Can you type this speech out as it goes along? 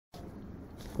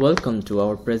Welcome to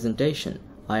our presentation.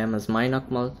 I am Asmain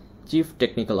Akmal, Chief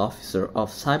Technical Officer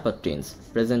of CyberTeens,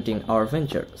 presenting our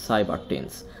venture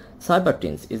CyberTeens.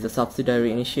 CyberTeens is a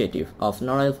subsidiary initiative of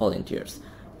Norail Volunteers.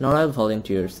 Norail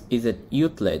Volunteers is a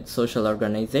youth-led social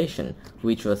organization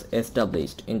which was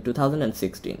established in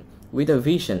 2016 with a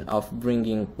vision of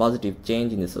bringing positive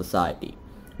change in the society.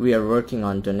 We are working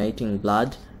on donating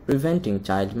blood, preventing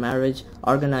child marriage,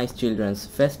 organized children's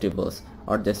festivals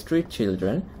or the street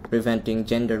children, preventing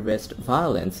gender-based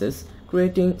violences,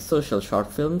 creating social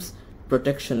short films,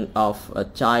 protection of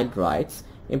child rights,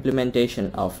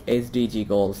 implementation of SDG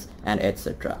goals, and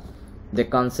etc. The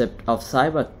concept of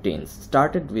CyberTeens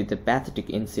started with a pathetic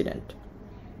incident.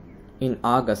 In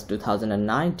August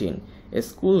 2019, a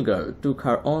schoolgirl took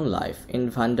her own life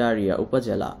in Bhandaria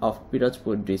Upazila of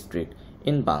Pirajpur district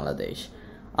in Bangladesh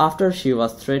after she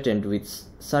was threatened with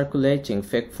circulating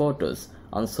fake photos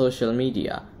on social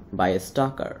media by a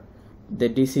stalker. The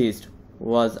deceased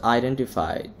was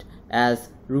identified as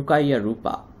Rukaiya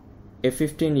Rupa, a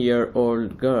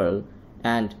 15-year-old girl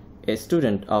and a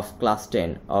student of class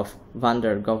 10 of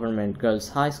Bhandar Government Girls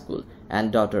High School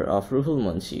and daughter of Ruhul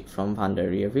Munshi from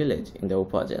Bhandaria village in the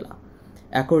Upazila.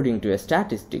 According to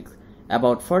statistics,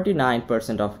 about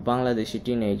 49% of Bangladeshi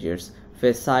teenagers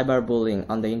face cyberbullying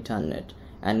on the internet,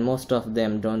 and most of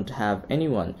them don't have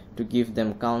anyone to give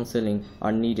them counseling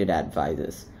or needed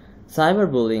advices.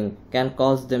 Cyberbullying can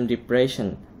cause them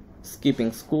depression,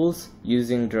 skipping schools,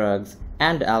 using drugs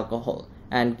and alcohol,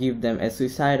 and give them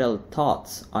suicidal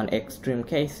thoughts on extreme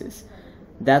cases.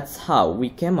 That's how we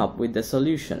came up with the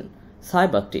solution,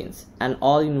 CyberTeens, an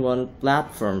all-in-one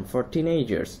platform for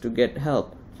teenagers to get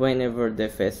help whenever they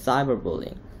face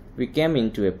cyberbullying. We came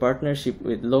into a partnership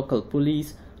with local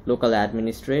police, local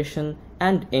administration,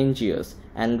 and NGOs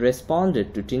and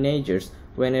responded to teenagers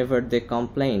whenever they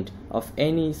complained of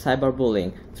any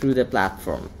cyberbullying through the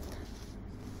platform.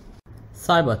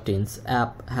 CyberTeens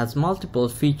app has multiple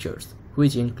features,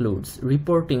 which includes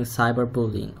reporting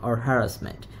cyberbullying or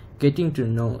harassment, getting to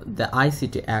know the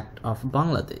ICT Act of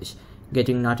Bangladesh,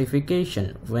 getting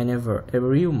notification whenever a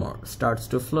rumor starts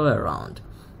to flow around,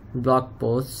 blog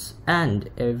posts, and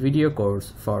a video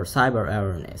course for cyber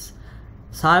awareness.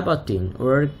 CyberTeens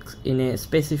works in a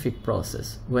specific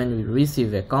process. When we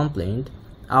receive a complaint,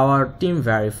 our team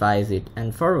verifies it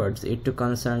and forwards it to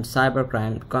concerned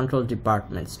cybercrime control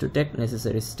departments to take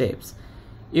necessary steps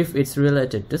if it's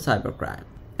related to cybercrime.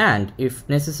 And if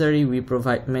necessary, we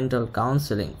provide mental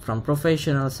counseling from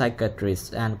professional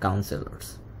psychiatrists and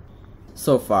counselors.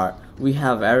 So far, we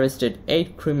have arrested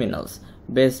 8 criminals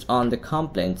based on the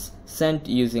complaints sent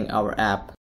using our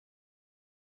app.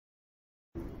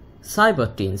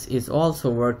 CyberTeens is also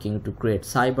working to create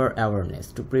cyber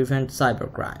awareness to prevent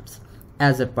cybercrimes.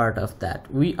 As a part of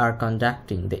that, we are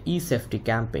conducting the e-safety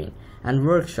campaign and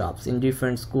workshops in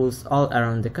different schools all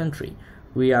around the country.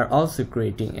 We are also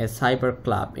creating a cyber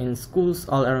club in schools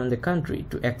all around the country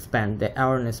to expand the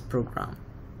awareness program.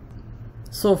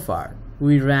 So far,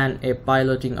 we ran a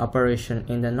piloting operation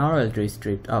in the Norail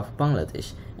district of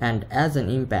Bangladesh, and as an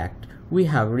impact, we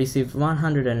have received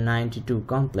 192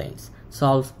 complaints,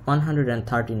 solved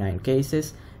 139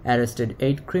 cases, arrested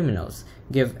 8 criminals,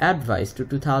 gave advice to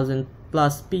 2,000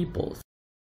 plus people.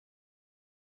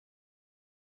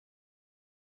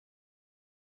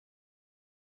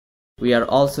 We are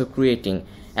also creating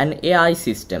an AI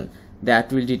system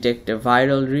that will detect a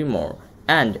viral rumor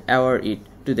and aware it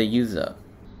to the user.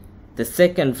 The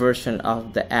second version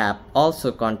of the app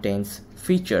also contains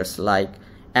features like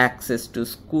access to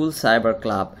school cyber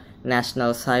club,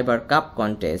 national cyber cup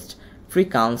contest, free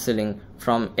counseling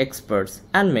from experts,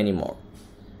 and many more.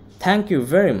 Thank you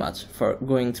very much for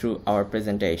going through our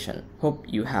presentation. Hope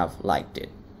you have liked it.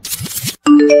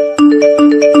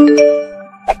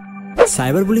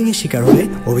 সাইবারবুলিং এর শিকার হলে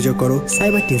অভিযোগ করো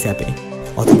CyberTeens অ্যাপে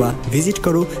অথবা visit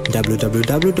করো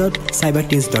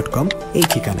www.cyberteens.com এই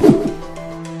ঠিকানায়।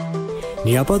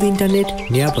 নিরাপদ ইন্টারনেট,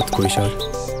 নিরাপদ কৈশোর।